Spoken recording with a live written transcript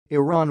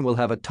Iran will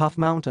have a tough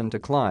mountain to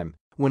climb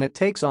when it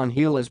takes on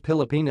Gilas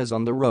Pilipinas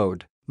on the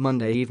road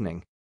Monday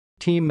evening.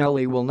 Team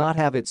Melli will not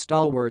have its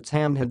stalwarts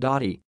Hammed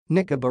Haddadi,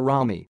 Nikkah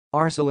Bahrami,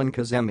 Arsalan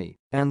Kazemi,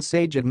 and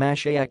Saijid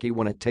Mashayekhi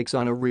when it takes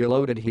on a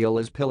reloaded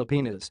Gilas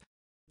Pilipinas.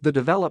 The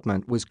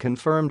development was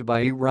confirmed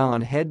by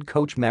Iran head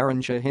coach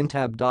Mehran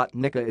Shahintab.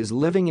 Nikkah is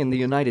living in the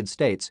United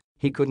States,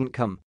 he couldn't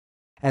come.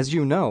 As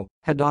you know,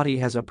 Haddadi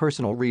has a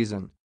personal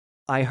reason.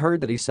 I heard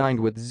that he signed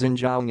with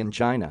Xinjiang in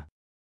China.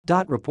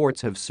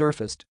 Reports have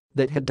surfaced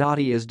that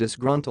Haddadi is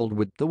disgruntled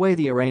with the way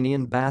the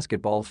Iranian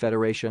Basketball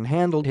Federation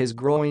handled his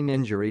groin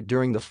injury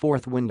during the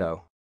fourth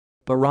window.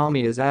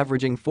 Bahrami is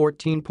averaging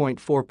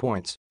 14.4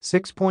 points,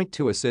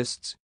 6.2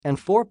 assists, and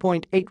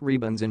 4.8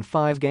 rebounds in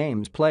 5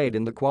 games played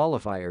in the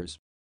qualifiers.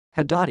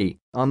 Haddadi,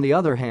 on the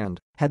other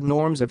hand, had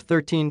norms of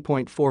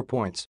 13.4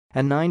 points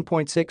and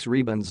 9.6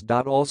 rebounds.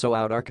 Also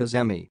out are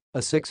Kazemi, a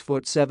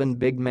 6'7"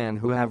 big man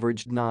who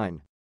averaged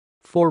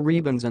 9.4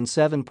 rebounds and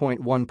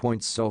 7.1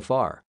 points so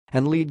far,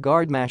 and lead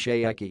guard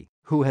Mashayekhi,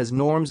 who has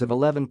norms of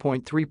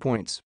 11.3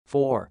 points,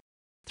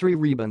 4.3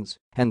 rebounds,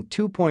 and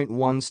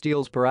 2.1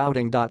 steals per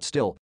outing.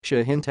 Still,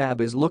 Shahintab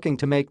is looking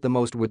to make the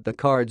most with the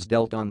cards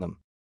dealt on them.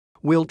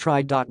 "We'll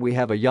try. We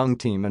have a young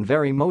team and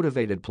very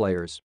motivated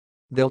players.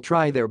 They'll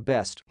try their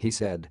best," he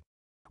said.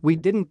 "We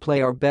didn't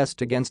play our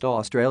best against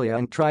Australia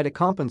and try to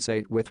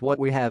compensate with what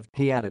we have,"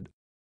 he added.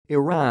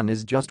 Iran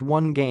is just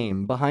one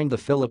game behind the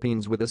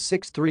Philippines with a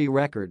 6-3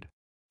 record.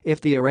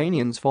 If the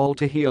Iranians fall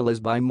to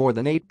Gilas by more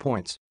than 8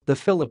 points, the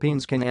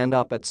Philippines can end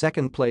up at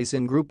second place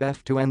in Group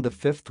F to end the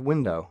fifth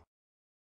window.